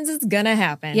predictions. It's going to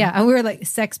happen. Yeah. And we were like,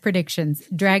 sex predictions.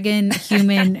 Dragon,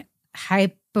 human,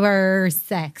 hyper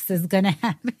sex is going to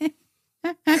happen.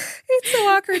 It's so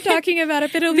awkward talking about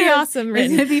it, but it'll be awesome.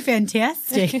 It's going to be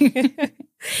fantastic.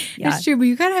 Yeah. It's true, but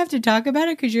you kind of have to talk about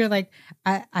it because you're like,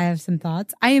 I have some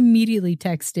thoughts. I immediately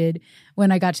texted,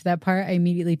 when I got to that part, I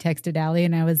immediately texted Allie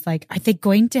and I was like, are they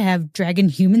going to have dragon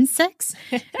human sex?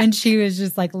 And she was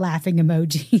just like laughing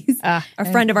emojis.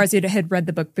 A friend of ours who had read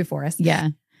the book before us. Yeah.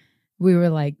 We were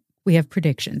like, we have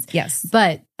predictions. Yes.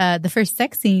 But the first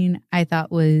sex scene I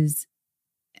thought was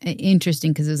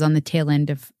interesting because it was on the tail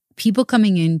end of people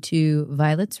coming into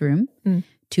Violet's room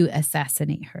to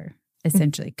assassinate her.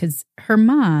 Essentially, because her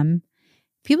mom,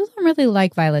 people don't really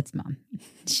like Violet's mom.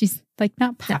 She's like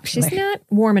not popular. No, she's not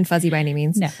warm and fuzzy by any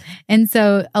means. No. And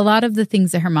so a lot of the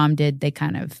things that her mom did, they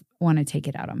kind of want to take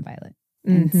it out on Violet.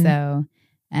 Mm-hmm.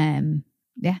 And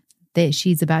so,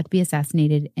 she's about to be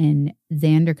assassinated and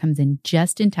Xander comes in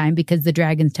just in time because the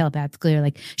dragons telepathically are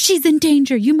like, she's in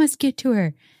danger. You must get to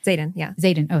her. Xaden, yeah.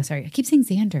 Xaden. Oh, sorry. I keep saying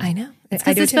Xander. I know.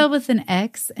 Because it's spelled with an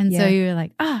X. And so you're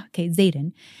like, okay,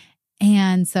 Xaden.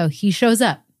 And so he shows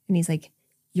up. And he's like,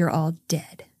 you're all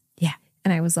dead. Yeah.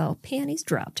 And I was all, panties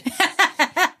dropped.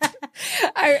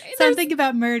 Something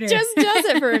about murder. Just does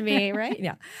it for me, right?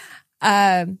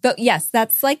 Yeah. But yes,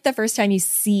 that's like the first time you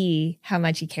see how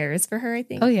much he cares for her, I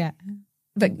think. Oh, yeah.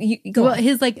 But you go on.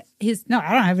 No,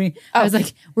 I don't have any. I was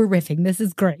like, we're riffing. This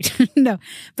is great. No.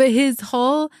 But his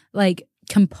whole like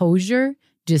composure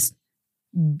just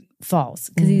falls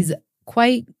because he's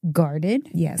quite guarded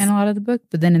in a lot of the book,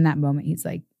 but then in that moment he's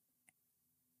like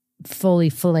fully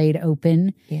filleted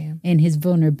open in his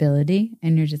vulnerability,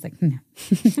 and you're just like numb.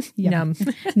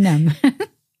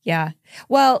 Yeah.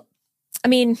 Well, I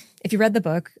mean, if you read the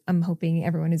book, I'm hoping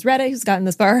everyone who's read it, who's gotten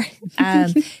this far,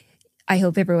 I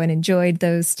hope everyone enjoyed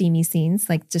those steamy scenes,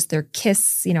 like just their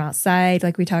kiss, outside,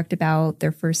 like we talked about,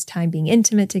 their first time being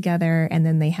intimate together, and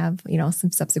then they have,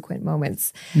 some subsequent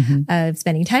moments of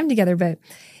spending time together. But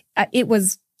it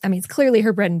was I mean, it's clearly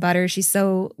her bread and butter. She's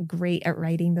so great at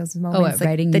writing those moments. At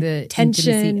writing the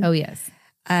tension. Intimacy. Oh, yes.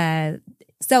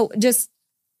 So just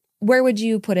where would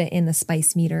you put it in the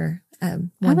spice meter?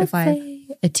 1 to 5? Say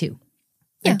a 2.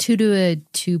 Yeah. A 2 to a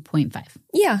 2.5.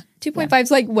 Yeah. 2.5 is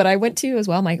like what I went to as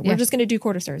well. I'm like, we're Yeah. just going to do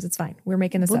quarter stars. It's fine. We're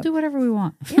making this We'll up. do whatever we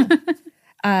want.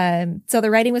 So the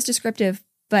writing was descriptive,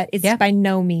 but it's by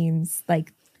no means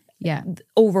like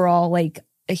overall like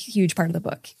a huge part of the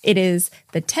book. It is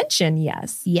the tension,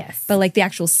 yes. Yes. But like the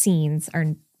actual scenes are,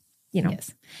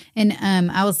 Yes. And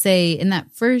I will say in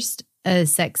that first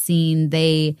sex scene,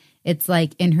 it's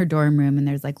like in her dorm room and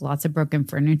there's like lots of broken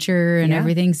furniture and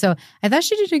everything. So I thought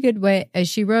she did a good way.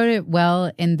 She wrote it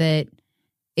well in that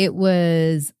it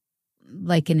was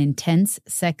like an intense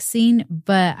sex scene,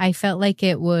 but I felt like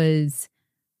it was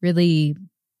really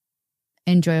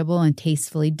enjoyable and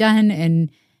tastefully done.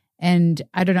 And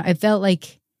I don't know, I felt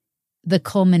like the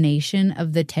culmination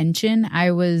of the tension,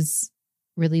 I was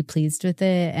really pleased with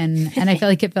it. And I felt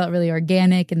like it felt really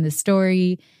organic in the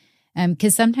story.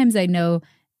 Because sometimes I know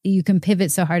you can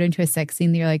pivot so hard into a sex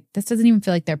scene that you're like, this doesn't even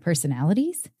feel like their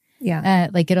personalities. Yeah.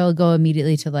 Like it'll go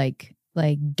immediately to like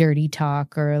dirty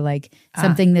talk or like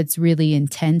something that's really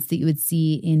intense that you would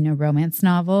see in a romance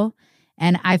novel.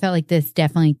 And I felt like this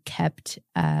definitely kept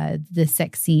the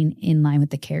sex scene in line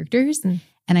with the characters.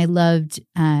 And I loved,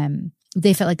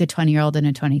 they felt like a 20-year-old and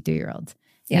a 23-year-old.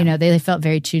 Yeah. They felt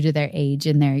very true to their age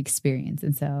and their experience.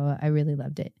 And so I really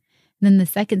loved it. And then the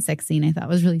second sex scene I thought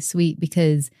was really sweet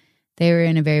because they were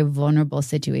in a very vulnerable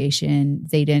situation.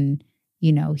 Xaden,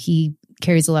 he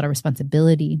carries a lot of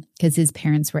responsibility because his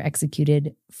parents were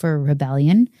executed for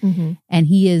rebellion. Mm-hmm. And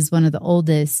he is one of the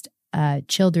oldest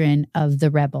children of the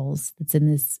rebels that's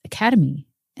in this academy.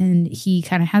 And he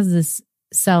kind of has this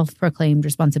self-proclaimed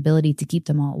responsibility to keep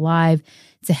them all alive,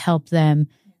 to help them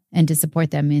and to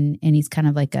support them. And he's kind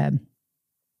of like a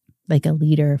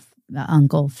leader,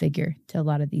 uncle figure to a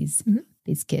lot of these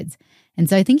kids. And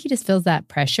so I think he just feels that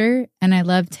pressure. And I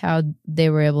loved how they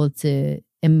were able to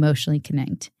emotionally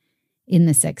connect in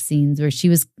the sex scenes where she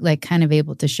was like kind of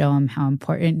able to show him how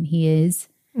important he is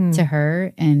to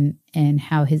her and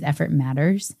how his effort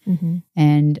matters. Mm-hmm.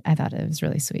 And I thought it was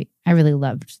really sweet. I really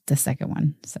loved the second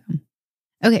one. So,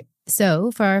 okay.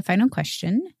 So for our final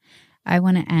question, I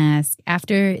want to ask,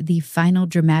 after the final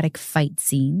dramatic fight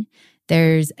scene,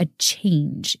 there's a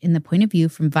change in the point of view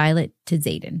from Violet to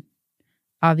Xaden.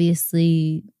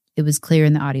 Obviously, it was clear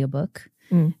in the audiobook.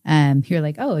 You're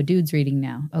like, oh, a dude's reading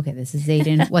now. Okay, this is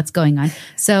Xaden. What's going on?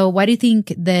 So why do you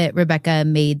think that Rebecca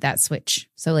made that switch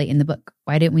so late in the book?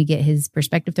 Why didn't we get his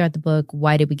perspective throughout the book?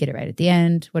 Why did we get it right at the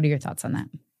end? What are your thoughts on that?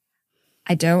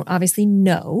 I don't obviously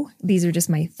know. These are just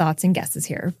my thoughts and guesses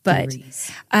here. But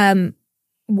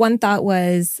one thought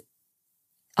was,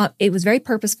 it was very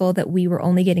purposeful that we were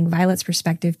only getting Violet's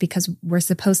perspective because we're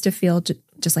supposed to feel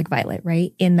just like Violet,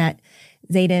 right? In that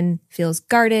Xaden feels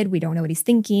guarded. We don't know what he's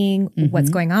thinking, what's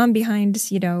going on behind,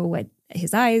 what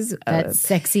his eyes. That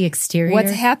sexy exterior.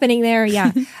 What's happening there.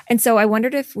 Yeah. And so I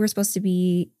wondered if we're supposed to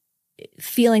be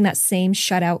feeling that same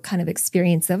shutout kind of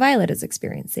experience that Violet is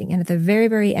experiencing. And at the very,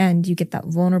 very end, you get that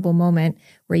vulnerable moment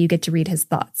where you get to read his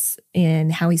thoughts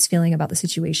and how he's feeling about the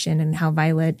situation and how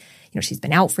Violet, she's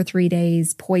been out for 3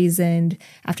 days, poisoned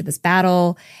after this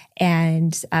battle.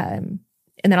 And then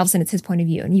all of a sudden it's his point of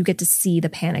view and you get to see the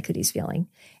panic that he's feeling.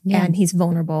 Yeah. And he's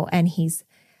vulnerable and he's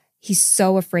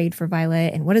so afraid for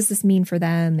Violet and what does this mean for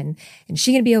them? And is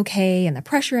she going to be okay? And the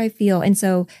pressure I feel. And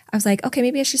so I was like, okay,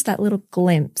 maybe it's just that little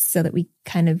glimpse so that we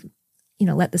kind of,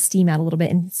 let the steam out a little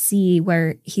bit and see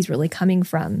where he's really coming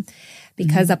from.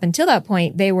 Because up until that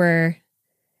point, they were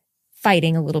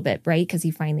fighting a little bit, right? Because he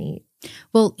finally.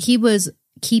 Well, he was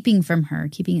keeping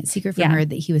it secret from her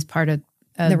that he was part of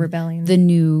the rebellion, the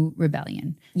new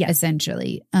rebellion,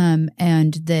 essentially.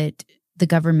 And that the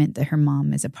government that her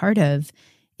mom is a part of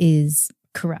is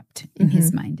corrupt in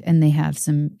his mind. And they have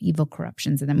some evil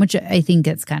corruptions in them, which I think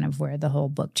that's kind of where the whole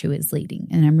book too is leading.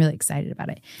 And I'm really excited about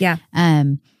it. Yeah.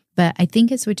 But I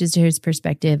think it switches to his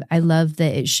perspective. I love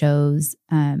that it shows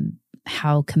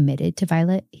how committed to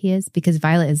Violet he is, because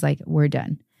Violet is like, we're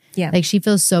done. Yeah. Like she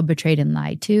feels so betrayed and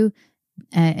lied to.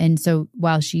 And so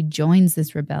while she joins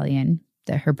this rebellion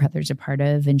that her brother's a part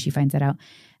of, and she finds that out,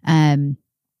 and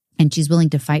she's willing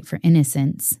to fight for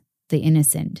innocence, the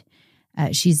innocent,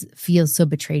 she feels so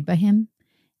betrayed by him.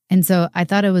 And so I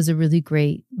thought it was a really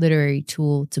great literary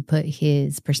tool to put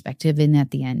his perspective in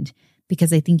at the end,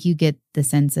 because I think you get the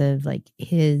sense of like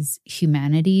his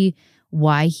humanity,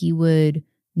 why he would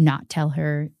not tell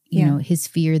her, you know, his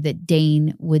fear that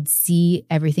Dane would see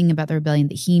everything about the rebellion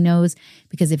that he knows,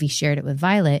 because if he shared it with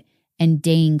Violet and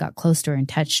Dane got close to her and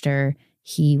touched her,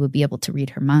 he would be able to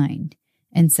read her mind.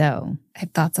 And so I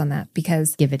have thoughts on that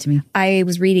because give it to me. I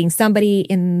was reading somebody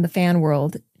in the fan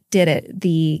world did it,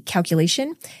 the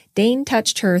calculation. Dane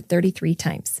touched her 33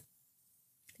 times.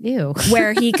 Ew.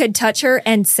 Where he could touch her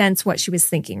and sense what she was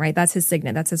thinking, right? That's his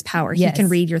signet. That's his power. Yes. He can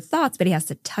read your thoughts, but he has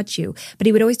to touch you. But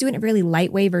he would always do it in a really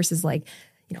light way versus like,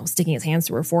 sticking his hands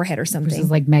to her forehead or something. Versus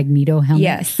like Magneto helmet.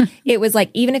 Yes. It was like,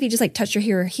 even if he just like touched her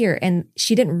here or here. And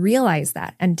she didn't realize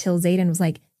that until Xaden was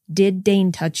like, did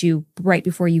Dane touch you right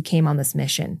before you came on this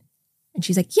mission? And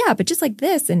she's like, yeah, but just like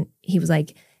this. And he was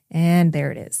like, and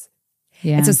there it is.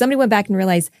 Yeah. And so somebody went back and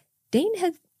realized Dane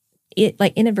had it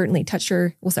like inadvertently touched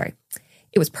her. Well, sorry.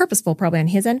 It was purposeful probably on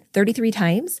his end 33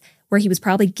 times where he was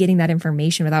probably getting that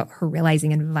information without her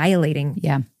realizing and violating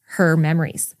her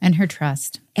memories. And her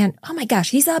trust. And oh my gosh,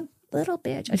 he's a little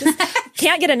bitch. I just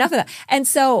can't get enough of that. And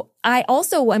so I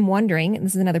also am wondering, and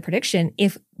this is another prediction,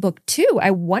 if book 2,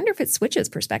 I wonder if it switches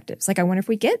perspectives. Like I wonder if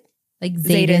we get like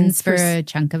Xaden's for a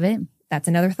chunk of it. That's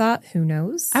another thought. Who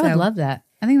knows? I would love that.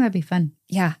 I think that'd be fun.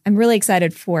 Yeah, I'm really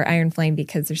excited for Iron Flame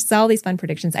because there's all these fun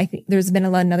predictions. I think there's been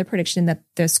another prediction that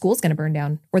the school's going to burn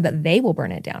down or that they will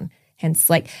burn it down. Hence,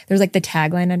 like there's like the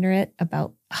tagline under it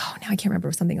about, now I can't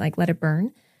remember, something like let it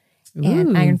burn. Ooh.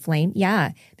 And Iron Flame.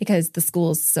 Yeah, because the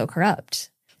school's so corrupt.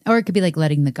 Or it could be like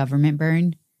letting the government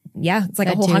burn. Yeah, it's like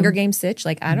That a whole too. Hunger Games sitch.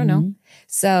 Like, I don't know.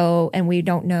 So, and we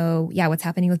don't know, what's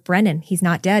happening with Brennan. He's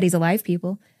not dead. He's alive,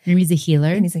 people. And he's a healer.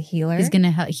 And he's a healer. He's going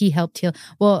to help. He helped heal.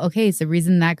 Well, okay. So the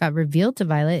reason that got revealed to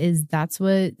Violet is that's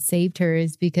what saved her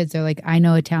is because they're like,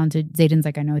 Xaden's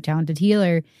like, I know a talented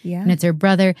healer. Yeah. And it's her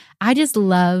brother. I just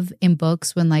love in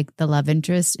books when like the love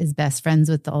interest is best friends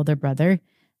with the older brother.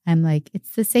 I'm like,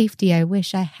 it's the safety I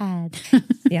wish I had.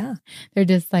 Yeah. They're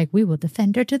just like, we will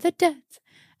defend her to the death.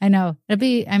 I know.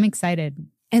 I'm excited.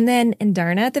 And then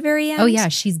Indarna at the very end. Oh yeah,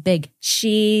 she's big.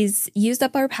 She's used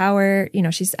up her power.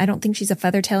 I don't think she's a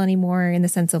Feathertail anymore in the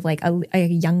sense of like a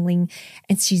youngling.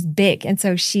 And she's big. And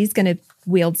so she's going to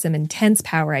wield some intense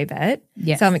power, I bet.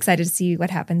 Yes. So I'm excited to see what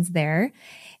happens there.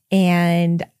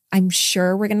 And I'm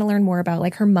sure we're going to learn more about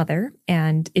like her mother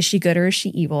and is she good or is she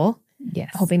evil?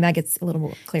 Yes. Hoping that gets a little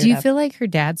more cleared up. Do you feel like her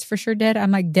dad's for sure dead? I'm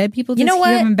like, dead people just You know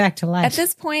what? hear him back to life. At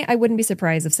this point, I wouldn't be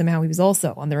surprised if somehow he was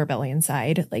also on the rebellion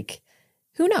side. Like,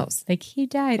 who knows? Like he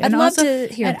died. I'd and love also,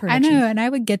 to hear I predictions. know. And I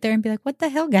would get there and be like, what the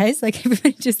hell, guys? Like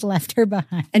everybody just left her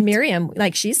behind. And Miriam,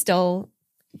 like she's still,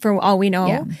 for all we know,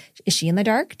 Yeah. is she in the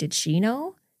dark? Did she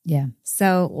know? Yeah.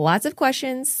 So lots of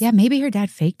questions. Yeah. Maybe her dad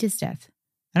faked his death.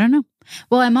 I don't know.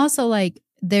 Well, I'm also like,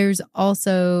 there's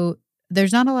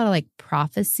not a lot of like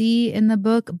prophecy in the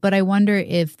book, but I wonder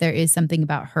if there is something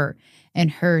about her and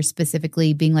her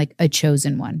specifically being like a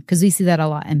chosen one. Because we see that a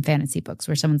lot in fantasy books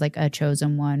where someone's like a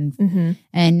chosen one. Mm-hmm.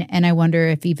 And I wonder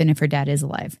if even if her dad is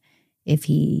alive, if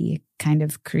he kind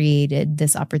of created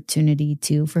this opportunity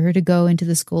too for her to go into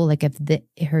the school, like if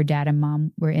her dad and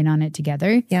mom were in on it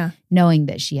together, Yeah. knowing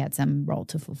that she had some role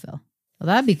to fulfill. Well,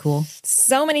 that'd be cool.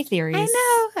 So many theories. I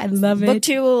know. I love it. Book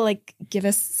 2 will like give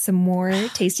us some more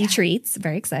tasty treats.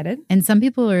 Very excited. And some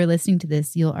people who are listening to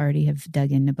this, you'll already have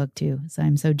dug into book 2. So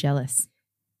I'm so jealous.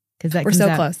 Because that We're comes so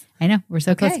out. close. I know. We're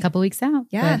so close. Okay. A couple weeks out.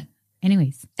 Yeah. But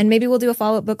anyways. And maybe we'll do a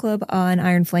follow-up book club on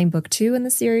Iron Flame book 2 in the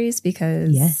series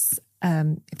because Yes.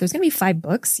 if there's going to be 5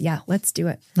 books, let's do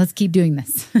it. Let's keep doing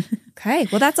this. Okay.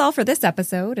 Well, that's all for this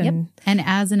episode. And And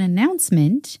as an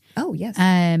announcement, oh, yes.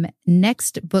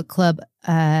 next book club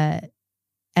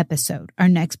episode, our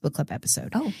next book club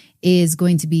episode is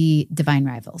going to be Divine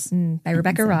Rivals. By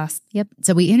Rebecca Ross. Yep.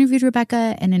 So we interviewed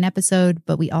Rebecca in an episode,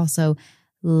 but we also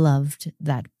loved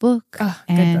that book. Oh,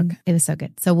 good and book. It was so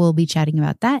good. So we'll be chatting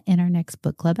about that in our next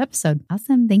book club episode.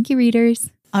 Awesome. Thank you, readers.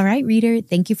 All right, reader.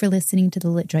 Thank you for listening to the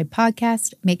LitJoy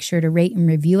podcast. Make sure to rate and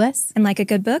review us. And like a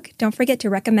good book, don't forget to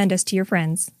recommend us to your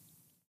friends.